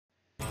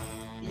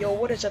Yo,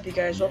 what is up you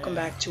guys? Welcome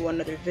back to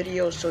another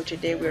video. So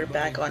today we're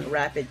back on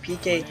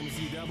RapidPK.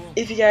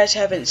 If you guys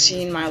haven't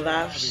seen my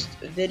last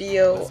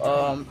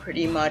video,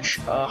 pretty much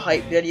a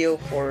hype video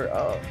for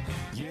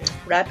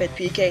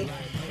RapidPK,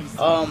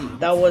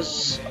 that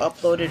was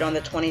uploaded on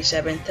the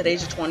 27th.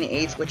 Today's the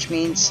 28th, which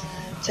means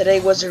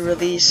today was a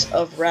release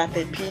of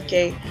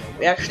RapidPK.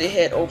 We actually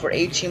hit over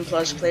 18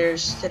 plus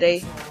players today,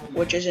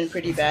 which isn't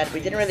pretty bad. We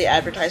didn't really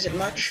advertise it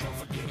much,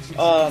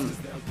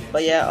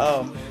 but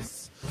yeah,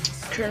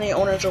 currently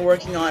owners are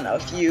working on a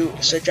few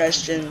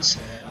suggestions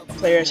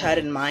players had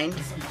in mind.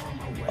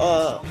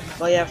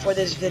 But yeah, for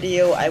this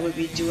video I would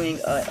be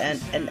doing an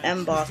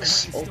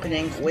MBOX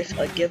opening with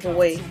a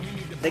giveaway.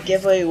 The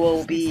giveaway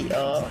will be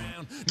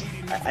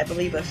I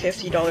believe a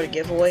 $50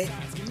 giveaway.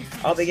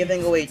 I'll be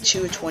giving away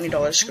two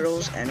 $20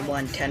 scrolls and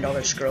one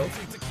 $10 scroll,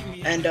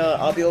 and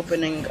I'll be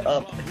opening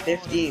up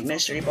 50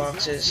 mystery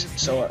boxes,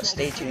 so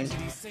stay tuned.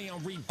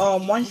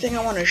 One thing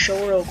I want to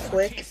show real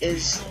quick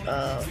is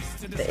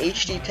the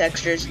HD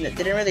textures. And it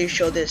didn't really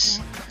show this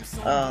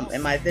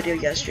in my video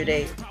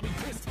yesterday.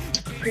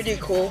 Pretty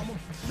cool,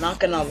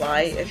 not gonna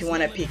lie. If you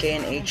want a PK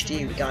in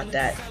HD, we got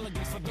that.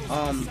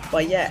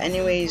 But yeah,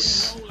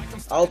 anyways,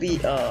 I'm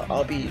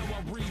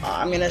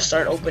gonna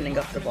start opening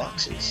up the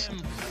boxes.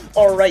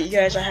 Alright, you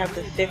guys, I have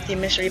the 50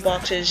 mystery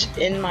boxes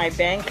in my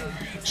bank,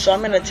 so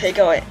I'm gonna take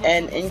out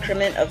an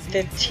increment of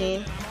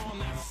 15.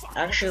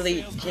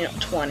 Actually,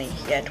 20.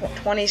 Yeah,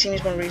 20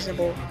 seems more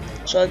reasonable.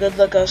 So good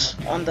luck us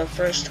on the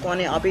first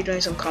 20. I'll be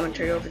doing some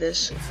commentary over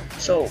this.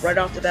 So right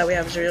off the bat, we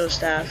have Zero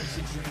Staff,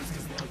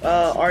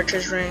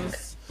 Archer's Ring,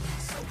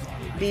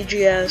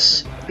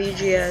 BGS,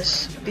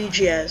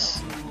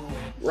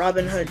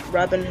 Robin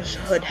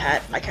Hood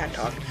hat. I can't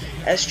talk.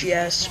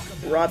 SGS,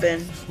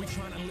 Robin,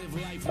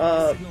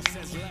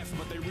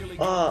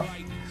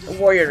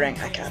 Warrior Ring.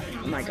 I can't.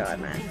 Oh my god,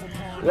 man.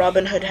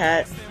 Robin Hood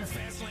hat.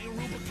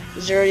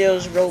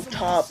 Zerio's rope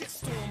top,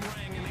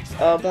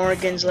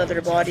 Morgan's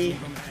leather body.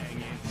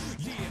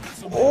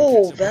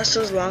 Oh,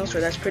 Vestal's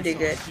longsword, that's pretty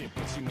good.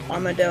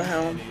 Armadillo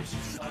helm,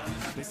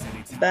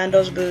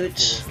 Bando's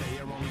boots,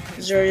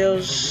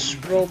 Zerio's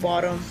rope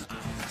bottom,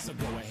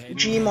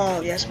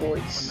 Gmaul, yes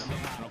boys,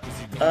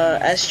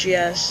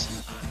 SGS,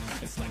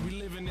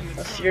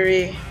 a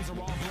Fury,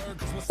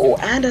 oh,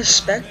 and a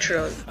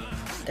Spectral.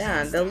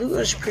 Damn, the loot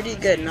was pretty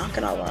good, not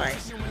gonna lie.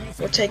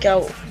 We'll take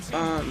out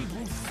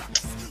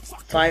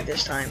 5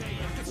 this time.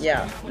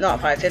 Yeah,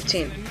 not 5,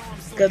 15.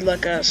 Good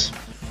luck us.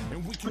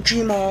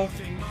 Gmaul.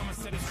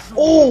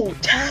 Oh,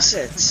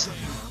 Tassets.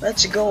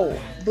 Let's go.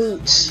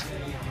 Boots.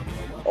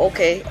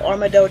 Okay,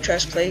 Armadillo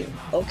chest plate.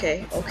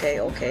 Okay.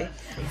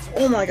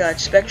 Oh my god,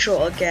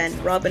 Spectral again.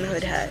 Robin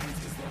Hood hat.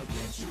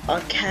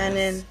 A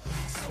cannon.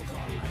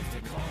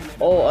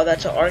 Oh,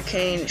 that's an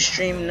arcane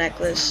stream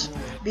necklace.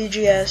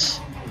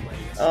 BGS.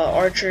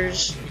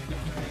 Archers.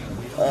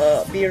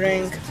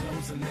 B-ring.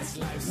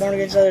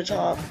 Morgan's leather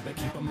top.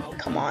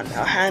 Come on,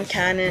 a hand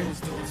cannon.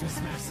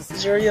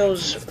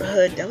 Zerio's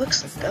hood. That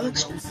looks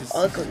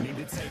ugly.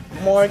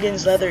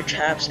 Morgan's leather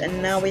chaps,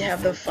 and now we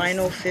have the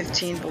final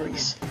 15,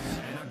 boys.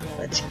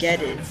 Let's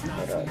get it.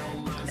 Hold up.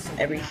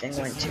 Everything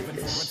went to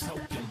this.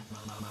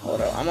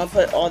 Hold up. I'm gonna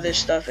put all this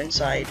stuff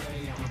inside.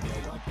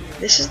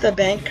 This is the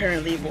bank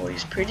currently,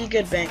 boys. Pretty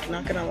good bank,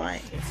 not gonna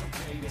lie.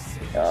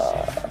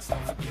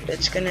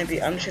 It's gonna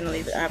be. I'm just gonna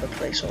leave it. I have a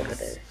placeholder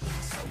there.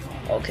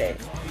 Okay.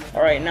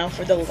 Alright, now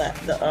for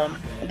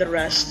the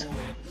rest.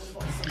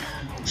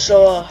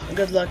 So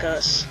good luck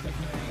us.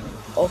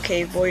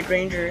 Okay, Void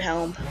Ranger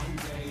helm.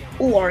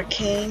 Ooh,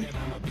 arcane.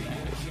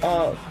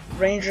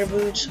 Ranger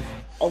boots,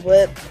 a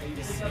whip,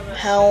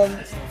 helm,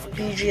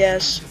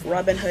 BGS,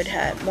 Robin Hood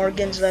hat,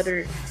 Morgan's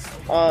leather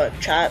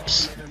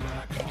chaps,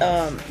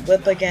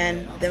 whip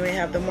again. Then we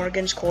have the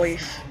Morgan's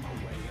coif.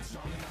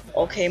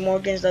 Okay,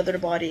 Morgan's leather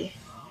body,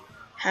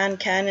 hand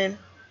cannon.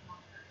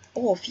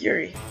 Oh,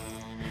 Fury.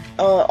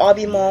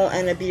 Obby Maul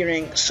and a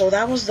B-ring. So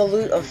that was the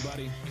loot of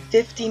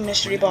 50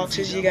 mystery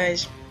boxes, you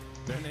guys.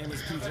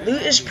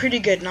 Loot is pretty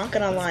good, not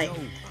gonna lie.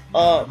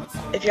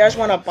 If you guys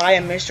want to buy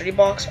a mystery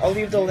box, I'll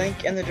leave the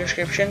link in the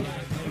description.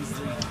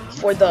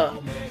 For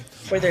the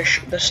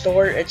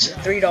store, it's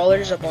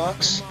 $3 a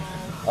box.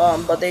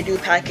 But they do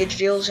package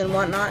deals and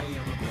whatnot.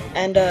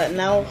 And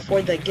now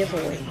for the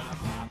giveaway.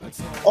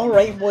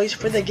 Alright boys,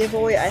 for the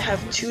giveaway I have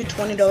two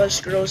 $20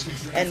 scrolls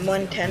and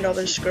one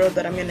 $10 scroll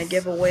that I'm gonna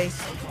give away.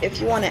 If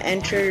you want to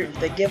enter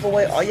the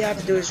giveaway, all you have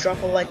to do is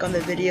drop a like on the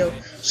video,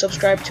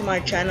 subscribe to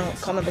my channel,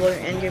 comment below your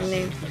endgame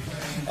name.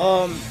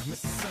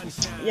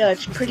 Yeah,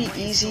 it's pretty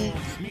easy.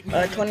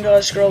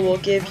 $20 scroll will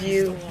give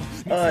you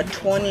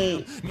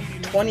 20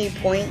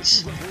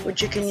 points,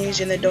 which you can use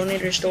in the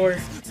donator store,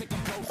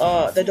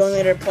 the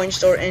donator point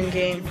store in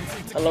game.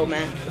 Hello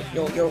man,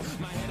 yo.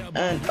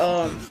 And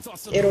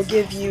it'll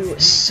give you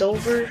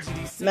silver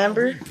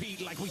member,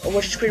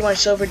 which is pretty much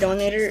silver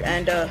donator,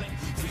 and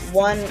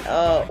one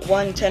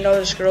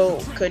 $10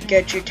 scroll could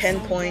get you 10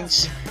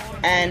 points,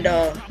 and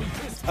a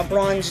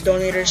bronze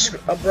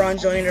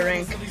donator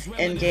rank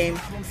in game.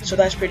 So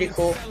that's pretty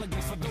cool.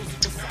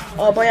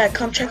 But yeah,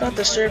 come check out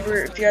the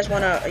server if you guys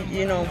wanna,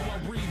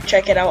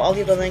 check it out. I'll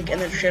leave a link in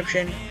the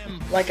description.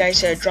 Like I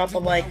said, drop a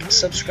like,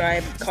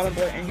 subscribe, comment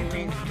below, and your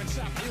name.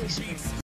 Peace.